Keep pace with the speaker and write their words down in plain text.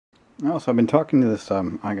Oh, so I've been talking to this,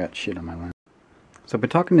 I got shit on my lens. So I've been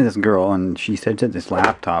talking to this girl, and she said to this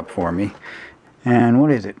laptop for me. And what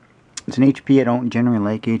is it? It's an HP. I don't generally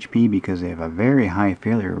like HP because they have a very high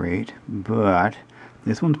failure rate, but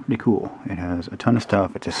this one's pretty cool. It has a ton of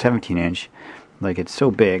stuff. It's a 17-inch. Like, it's so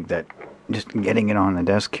big that just getting it on the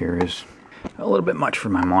desk here is a little bit much for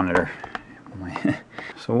my monitor.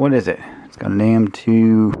 So what is it? It's got an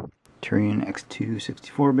AM2 Turing X2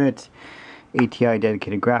 64-bit. ATI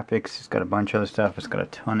dedicated graphics. It's got a bunch of other stuff. It's got a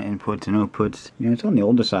ton of inputs and outputs. You know, it's on the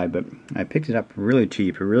older side, but I picked it up really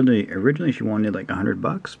cheap. Originally she wanted like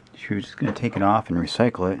 $100. She was just gonna take it off and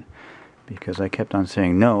recycle it because I kept on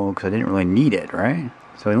saying no because I didn't really need it, right?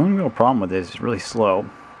 So the only real problem with this is it's really slow.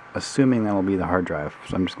 Assuming that'll be the hard drive.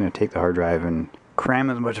 So I'm just gonna take the hard drive and cram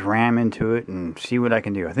as much RAM into it and see what I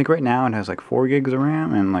can do. I think right now it has like 4 gigs of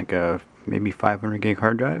RAM and like a maybe 500 gig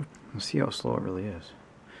hard drive. We'll see how slow it really is.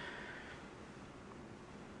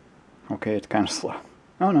 Okay, it's kind of slow.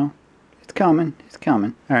 Oh no, it's coming, it's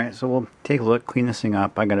coming. Alright, so we'll take a look, clean this thing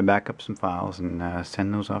up. I gotta back up some files and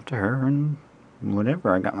send those off to her and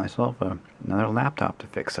whatever. I got myself another laptop to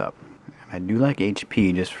fix up. I do like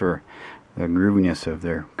HP just for the grooviness of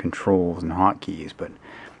their controls and hotkeys, but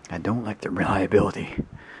I don't like the reliability.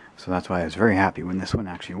 So that's why I was very happy when this one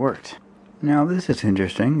actually worked. Now this is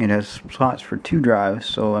interesting. It has slots for 2 drives,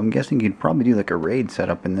 so I'm guessing you'd probably do like a RAID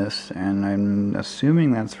setup in this, and I'm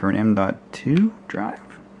assuming that's for an M.2 drive,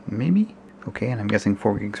 maybe? Okay, and I'm guessing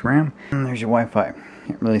 4 gigs RAM. And there's your Wi-Fi.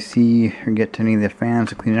 Can't really see or get to any of the fans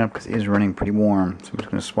to clean it up because it is running pretty warm. So I'm just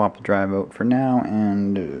going to swap the drive out for now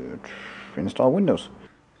and install Windows.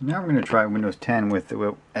 Now we're going to try Windows 10 with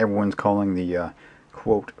what everyone's calling the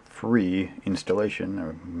quote free installation,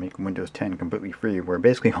 or make Windows 10 completely free, where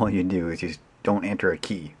basically all you do is just don't enter a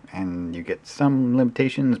key and you get some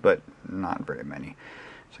limitations but not very many.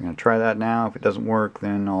 So I'm going to try that now. If it doesn't work,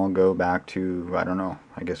 then I'll go back to, I don't know,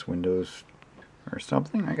 I guess Windows or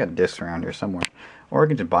something. I got discs around here somewhere, or I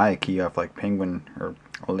can just buy a key off like Penguin or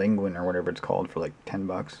Linguin or whatever it's called for like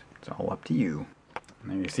 $10. It's all up to you.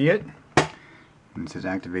 And there you see it, and it says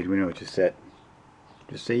activate Windows. Just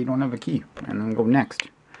say you don't have a key and then go next.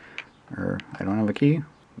 Or I don't have a key,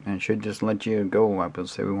 and it should just let you go up. It'll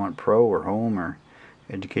say we want Pro or Home or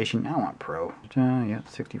Education. I want Pro. Yeah,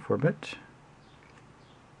 64-bit.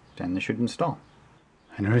 Then this should install.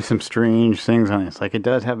 I noticed some strange things on this. Like, it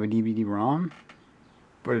does have a DVD-ROM,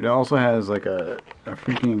 but it also has like a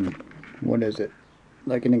freaking, what is it?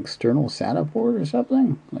 Like an external SATA port or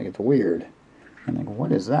something? Like, it's weird. I'm like,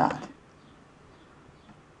 what is that?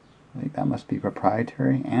 I think that must be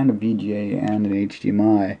proprietary, and a VGA and an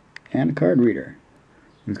HDMI. And a card reader.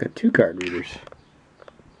 It's got 2 card readers.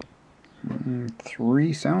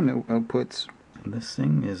 3 sound outputs. This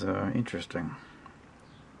thing is interesting.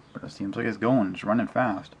 But it seems like it's going. It's running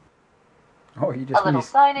fast. Oh, you just a little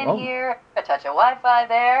sign in here, a touch of Wi-Fi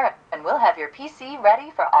there, and we'll have your PC ready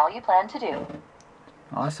for all you plan to do.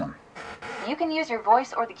 Awesome. You can use your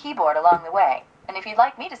voice or the keyboard along the way. And if you'd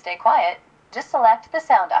like me to stay quiet, just select the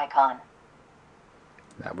sound icon.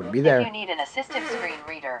 That would be there. If you need an assistive screen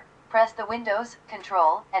reader, press the Windows,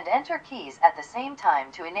 Control, and Enter keys at the same time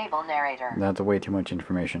to enable narrator. That's way too much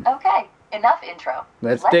information. Okay, enough intro.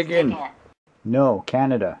 Let's dig in. No,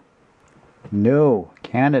 Canada. No,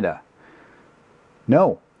 Canada.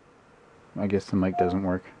 No. I guess the mic doesn't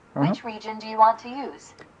work. Which region do you want to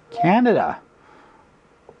use? Canada.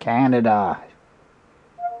 Canada.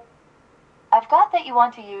 I've got that you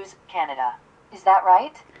want to use Canada. Is that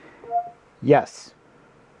right? Yes.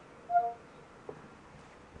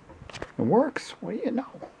 It works. What do you know?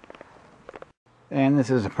 And this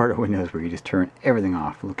is a part of Windows where you just turn everything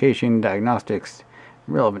off. Location, diagnostics,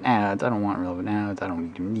 relevant ads. I don't want relevant ads. I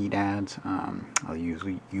don't even need ads. I'll use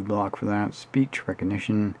uBlock for that. Speech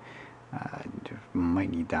recognition.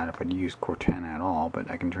 Might need that if I use Cortana at all, but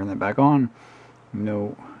I can turn that back on.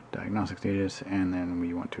 No diagnostic status, and then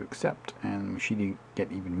we want to accept, and we should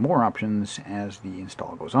get even more options as the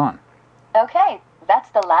install goes on. Okay, that's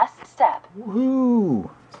the last step. Woohoo!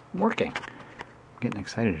 It's working. I'm getting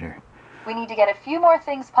excited here. We need to get a few more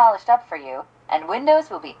things polished up for you, and Windows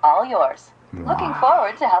will be all yours. Wow. Looking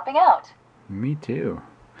forward to helping out. Me too.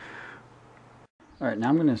 Alright, now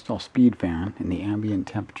I'm going to install Speed Fan, and the ambient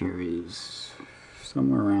temperature is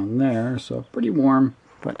somewhere around there, so pretty warm,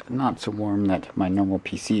 but not so warm that my normal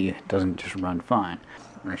PC doesn't just run fine.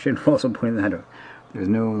 I should also point that out. There's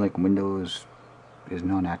no like Windows is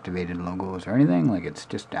not activated logos or anything, like it's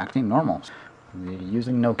just acting normal.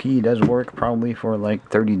 Using no key does work probably for like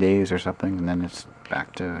 30 days or something, and then it's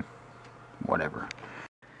back to whatever.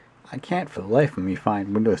 I can't for the life of me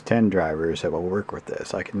find Windows 10 drivers that will work with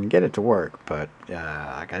this. I can get it to work, but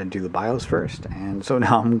I gotta do the BIOS first. And so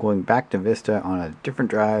now I'm going back to Vista on a different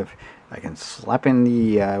drive. I can slap in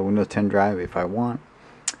the Windows 10 drive if I want,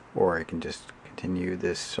 or I can just continue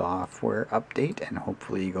this software update and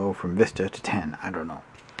hopefully go from Vista to 10. I don't know.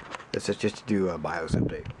 This is just to do a BIOS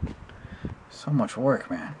update. So much work,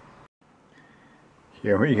 man.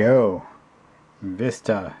 Here we go.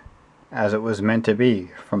 Vista, as it was meant to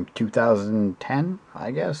be, from 2010,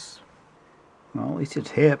 I guess. Well, at least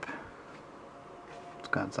it's hip. It's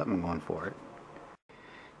got something going for it.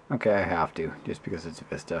 Okay, I have to, just because it's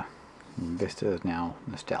Vista. Vista is now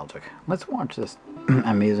nostalgic. Let's watch this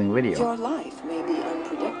amazing video. Your life may be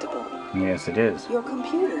unpredictable. Yes, it is. Your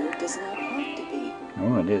computer does not have to be.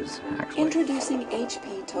 Oh, it is, actually. Introducing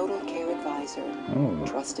HP Total Care Advisor. Oh.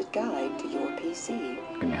 Trusted guide to your PC.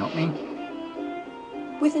 Can you help me?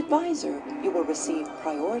 With Advisor, you will receive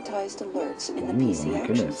prioritized alerts in the PC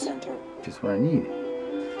Action goodness. Center. Just what I need.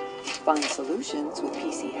 Find solutions with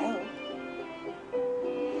PC Help.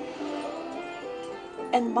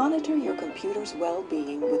 And monitor your computer's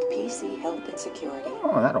well-being with PC Help and Security.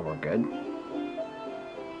 Oh, that'll work good.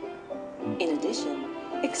 In addition,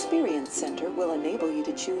 Experience Center will enable you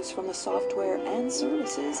to choose from the software and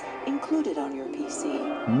services included on your PC.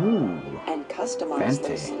 Ooh. And customize Fancy.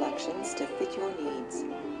 those selections to fit your needs.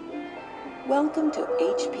 Welcome to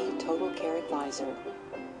HP Total Care Advisor.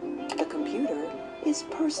 The computer is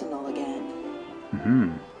personal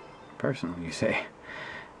again. Personal, you say?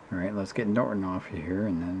 Alright, let's get Norton off here,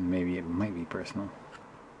 and then maybe it might be personal.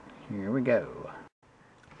 Here we go.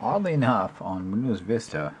 Oddly enough, on Windows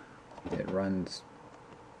Vista, it runs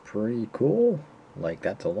pretty cool. Like,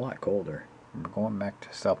 that's a lot colder. We're going back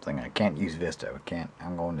to something. I can't use Vista.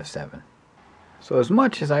 I'm going to 7. So as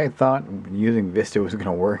much as I thought using Vista was going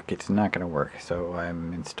to work, it's not going to work. So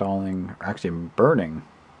I'm I'm burning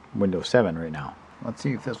Windows 7 right now. Let's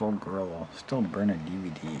see if this little girl will still burn a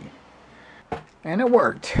DVD. And it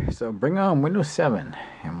worked. So bring on Windows 7,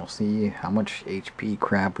 and we'll see how much HP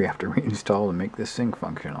crap we have to reinstall to make this thing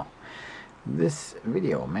functional. This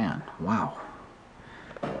video, man, wow.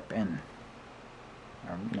 Ben,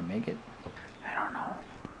 are we gonna make it? I don't know.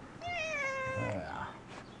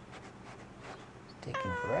 It's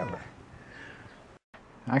taking forever.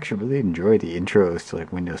 I actually really enjoy the intros to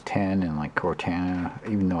like Windows 10 and like Cortana,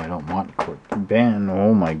 even though I don't want Ben,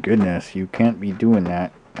 oh my goodness, you can't be doing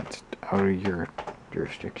that. That's out of your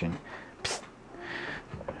jurisdiction. Psst.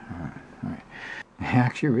 Alright. I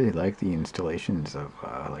actually really like the installations of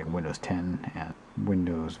like Windows 10 and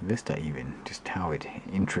Windows Vista even. Just how it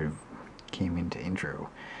came into intro.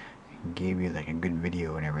 It gave you like a good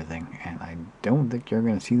video and everything. And I don't think you're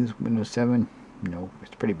going to see this Windows 7. No,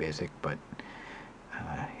 it's pretty basic, but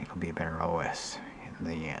it'll be a better OS in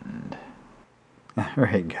the end.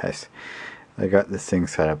 Alright guys. I got this thing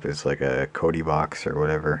set up as like a Kodi box or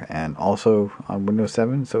whatever, and also on Windows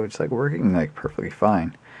 7, so it's like working like perfectly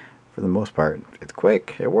fine for the most part. It's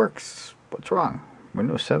quick, it works. What's wrong?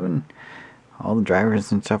 Windows 7, all the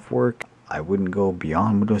drivers and stuff work. I wouldn't go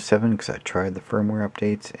beyond Windows 7 because I tried the firmware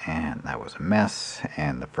updates and that was a mess,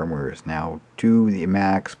 and the firmware is now to the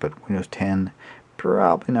max, but Windows 10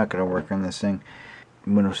 probably not going to work on this thing.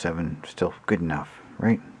 Windows 7 still good enough,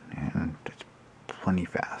 right? And it's plenty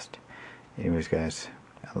fast. Anyways guys,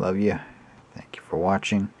 I love you. Thank you for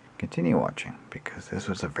watching. Continue watching, because this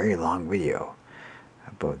was a very long video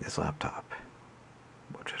about this laptop,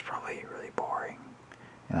 which was probably really boring,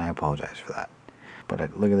 and I apologize for that.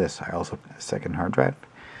 But look at this, I also have a second hard drive.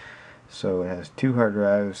 So it has 2 hard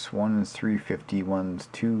drives, one is 350, one's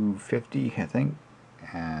 250 I think,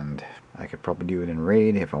 and I could probably do it in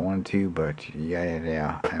RAID if I wanted to, but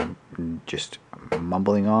yeah, I'm just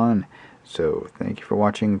mumbling on. So thank you for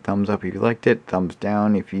watching. Thumbs up if you liked it, thumbs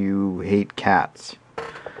down if you hate cats.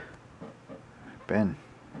 Ben,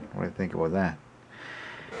 what do you think about that?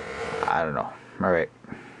 I don't know. Alright,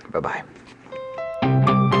 bye bye.